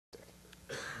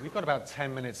We've got about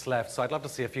 10 minutes left, so I'd love to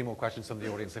see a few more questions from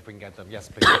the audience if we can get them. Yes,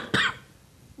 please.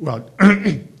 Well,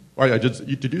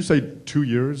 did you say 2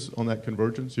 years on that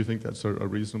convergence? Do you think that's a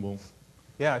reasonable?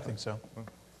 Yeah, I think so. Well,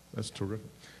 that's terrific.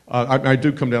 I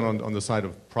do come down on the side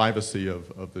of privacy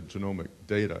of the genomic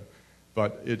data,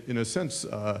 but in a sense,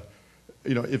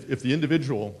 if the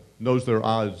individual knows their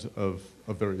odds of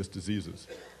various diseases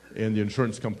and the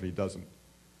insurance company doesn't,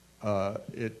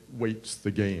 it weights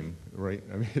the game, right?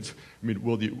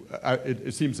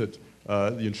 It seems that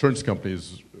the insurance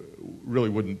companies really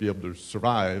wouldn't be able to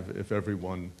survive if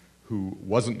everyone who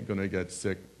wasn't going to get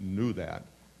sick knew that,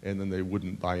 and then they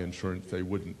wouldn't buy insurance, they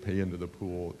wouldn't pay into the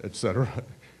pool, et cetera.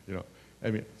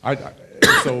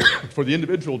 So for the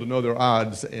individual to know their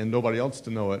odds and nobody else to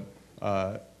know it,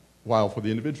 while for the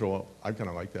individual, I kind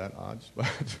of like that odds,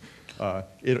 but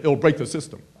it'll break the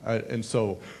system. And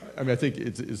so, I think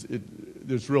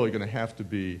there's really going to have to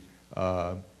be,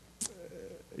 a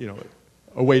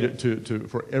way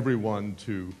for everyone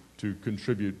to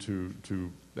contribute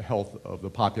to the health of the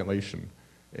population,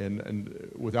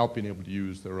 and without being able to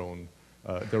use their own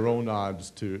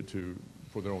odds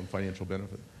for their own financial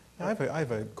benefit. I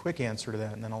have a quick answer to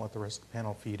that, and then I'll let the rest of the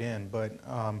panel feed in. But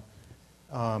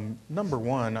number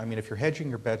one, if you're hedging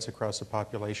your bets across the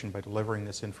population by delivering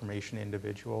this information to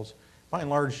individuals, by and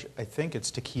large, I think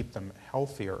it's to keep them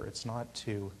healthier. It's not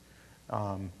to,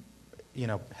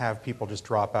 have people just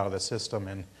drop out of the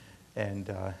system and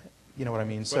you know what I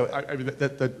mean. So,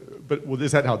 but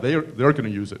is that how they're going to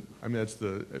use it?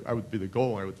 That would be the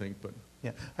goal, I would think. But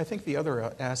yeah, I think the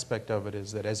other aspect of it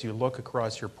is that as you look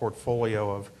across your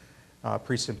portfolio of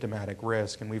pre-symptomatic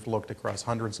risk, and we've looked across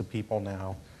hundreds of people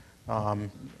now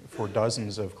for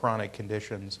dozens of chronic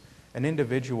conditions, an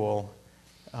individual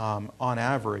on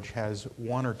average has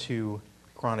 1 or 2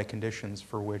 chronic conditions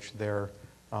for which they're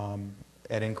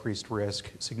at increased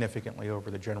risk significantly over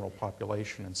the general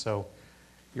population. And so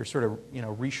you're sort of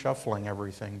reshuffling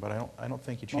everything, but I don't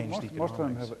think you change the economics.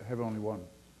 Most of them have only one.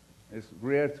 It's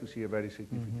rare to see a very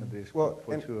significant risk for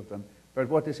 2 of them. But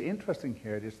what is interesting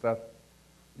here is that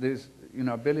this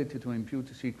ability to impute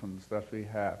the sequence that we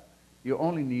have, you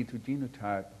only need to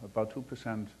genotype about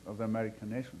 2% of the American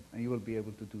nation, and you will be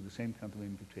able to do the same kind of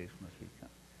imputation as we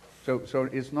can. So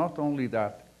it's not only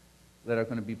that there are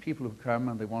going to be people who come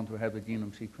and they want to have the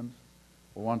genome sequence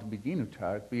or want to be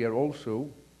genotyped. We are also,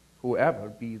 whoever,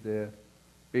 be the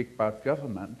big bad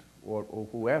government or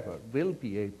whoever, will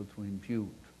be able to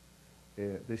impute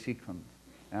the sequence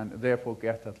and therefore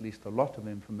get at least a lot of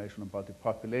information about the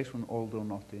population, although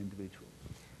not the individual.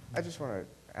 I just want to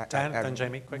Dan, then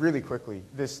Jamie, quick. Really quickly.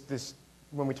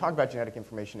 When we talk about genetic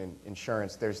information in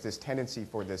insurance, there's this tendency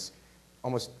for this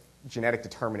almost genetic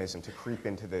determinism to creep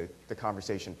into the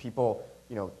conversation. People,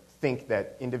 think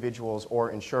that individuals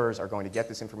or insurers are going to get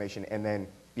this information and then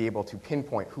be able to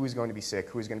pinpoint who's going to be sick,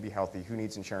 who's going to be healthy, who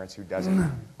needs insurance, who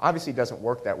doesn't. Obviously, it doesn't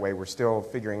work that way. We're still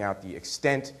figuring out the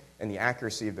extent and the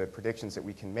accuracy of the predictions that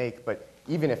we can make. But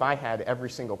even if I had every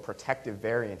single protective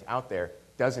variant out there,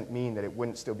 doesn't mean that it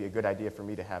wouldn't still be a good idea for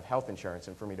me to have health insurance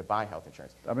and for me to buy health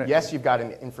insurance. Yes, you've got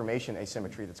an information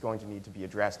asymmetry that's going to need to be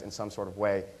addressed in some sort of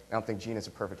way. I don't think Gina's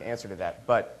a perfect answer to that,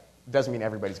 but it doesn't mean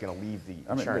everybody's going to leave the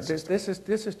insurance system. This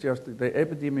is just the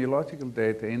epidemiological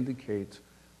data indicates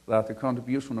that the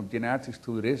contribution of genetics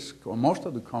to the risk on most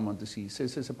of the common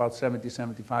diseases is about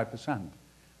 70-75%. And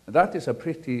that is a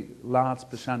pretty large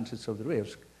percentage of the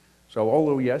risk. So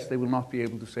although, yes, they will not be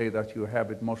able to say that you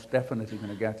have it most definitely going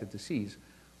to get a disease,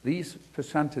 these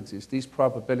percentages, these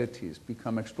probabilities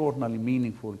become extraordinarily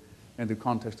meaningful in the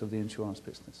context of the insurance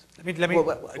business. I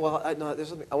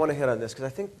want to hit on this because I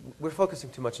think we're focusing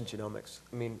too much on genomics.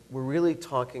 We're really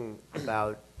talking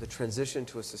about the transition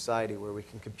to a society where we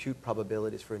can compute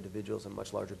probabilities for individuals on a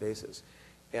much larger basis.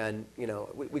 And,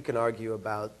 we can argue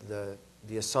about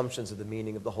the assumptions of the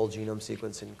meaning of the whole genome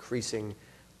sequence increasing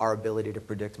our ability to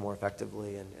predict more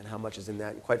effectively and how much is in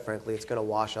that. And quite frankly, it's going to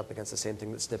wash up against the same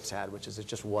thing that SNPs had, which is it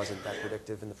just wasn't that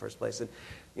predictive in the first place. And,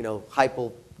 hype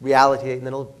will reality, and then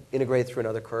it'll integrate through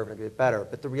another curve and get better.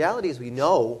 But the reality is we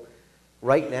know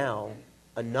right now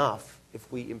enough,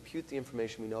 if we impute the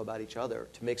information we know about each other,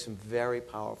 to make some very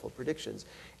powerful predictions.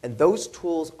 And those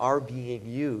tools are being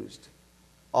used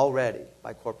already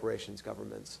by corporations,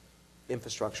 governments,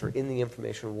 infrastructure, in the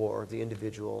information war of the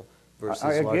individual versus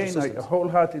larger systems. I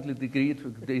wholeheartedly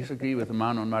disagree with the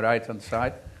man on my right-hand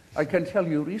side. I can tell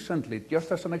you recently,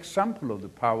 just as an example of the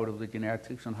power of the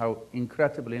genetics and how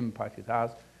incredible impact it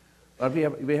has,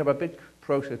 we have a big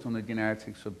project on the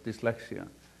genetics of dyslexia.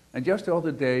 And just the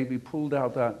other day, we pulled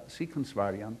out a sequence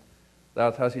variant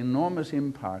that has enormous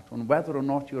impact on whether or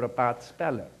not you're a bad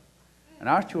speller. And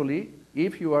actually,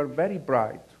 if you are very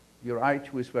bright your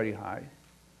IQ is very high,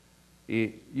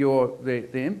 the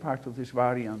impact of this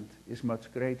variant is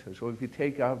much greater. So if you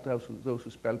take out those who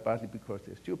spell badly because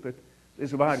they're stupid,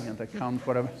 this variant accounts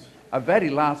for a very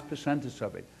large percentage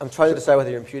of it. I'm trying to decide whether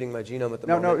you're imputing my genome at the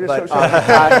moment. No,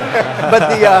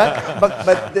 but,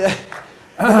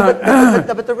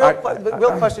 but the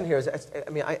real question here is, I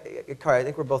mean, Kari, I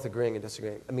think we're both agreeing and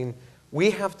disagreeing. I mean,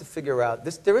 we have to figure out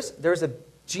this.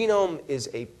 Genome is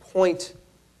a point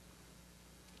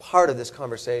part of this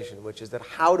conversation, which is that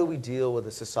how do we deal with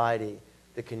a society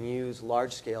that can use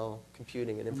large-scale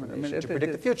computing and information to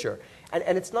predict the future?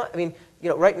 And it's not, I mean,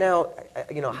 right now,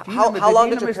 how long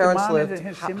did your parents live? In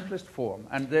its simplest form,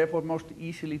 and therefore most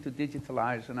easily to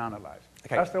digitalize and analyze.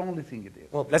 Okay. That's the only thing it is.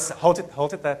 Well, let's hold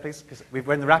it there, please, because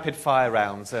we're in the rapid-fire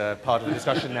round part of the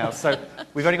discussion now. So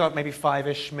we've only got maybe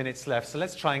 5-ish minutes left. So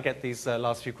let's try and get these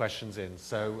last few questions in.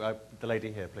 So the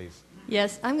lady here, please.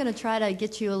 Yes, I'm going to try to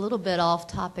get you a little bit off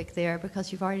topic there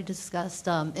because you've already discussed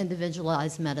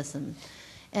individualized medicine.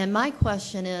 And my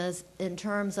question is in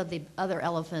terms of the other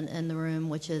elephant in the room,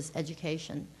 which is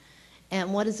education.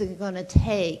 And what is it going to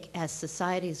take as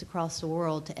societies across the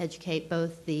world to educate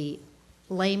both the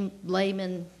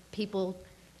layman people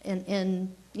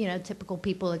and typical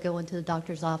people that go into the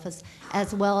doctor's office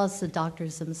as well as the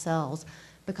doctors themselves?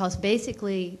 Because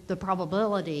basically the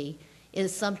probability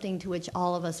is something to which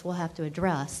all of us will have to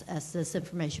address as this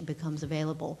information becomes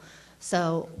available.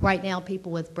 So right now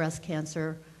people with breast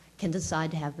cancer can decide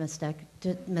to have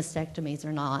mastectomies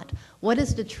or not. What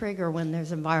is the trigger when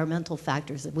there's environmental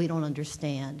factors that we don't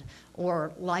understand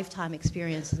or lifetime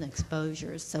experience and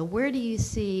exposures? So where do you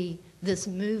see this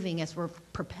moving as we're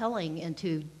propelling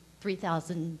into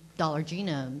 $3,000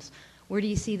 genomes? Where do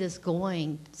you see this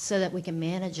going so that we can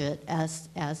manage it as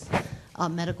a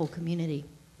medical community?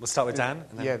 We'll start with Dan.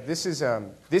 And then yeah, this is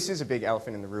a big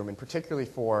elephant in the room, and particularly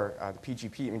for the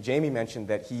PGP. I mean, Jamie mentioned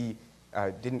that he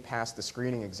didn't pass the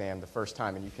screening exam the first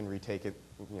time, and you can retake it,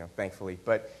 thankfully.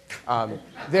 But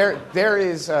there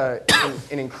is an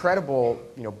incredible,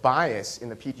 bias in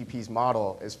the PGP's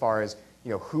model as far as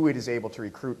who it is able to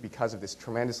recruit because of this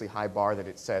tremendously high bar that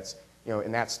it sets.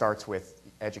 And that starts with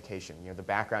education, the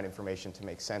background information to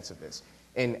make sense of this.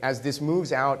 And as this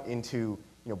moves out into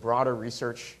broader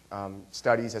research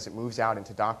studies, as it moves out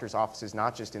into doctors' offices,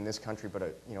 not just in this country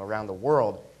but around the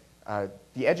world.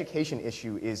 The education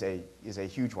issue is a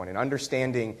huge one, and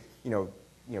understanding,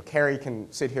 Kerry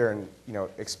can sit here and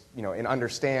and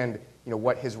understand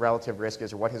what his relative risk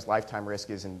is or what his lifetime risk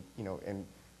is, and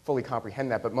fully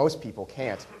comprehend that. But most people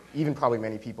can't, even probably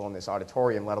many people in this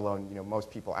auditorium, let alone most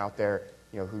people out there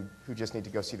who just need to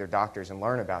go see their doctors and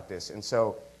learn about this. And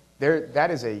so that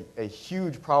is a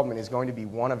huge problem, and is going to be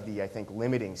one of the, I think,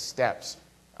 limiting steps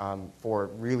for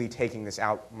really taking this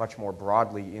out much more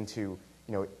broadly into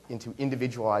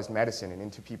individualized medicine and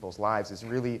into people's lives, is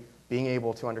really being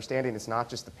able to understand it. It's not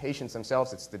just the patients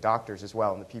themselves, it's the doctors as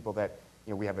well, and the people that,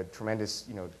 we have a tremendous,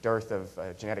 dearth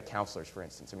of genetic counselors, for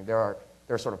instance. I mean, there are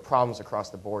sort of problems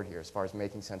across the board here as far as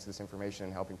making sense of this information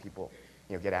and helping people,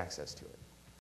 get access to it.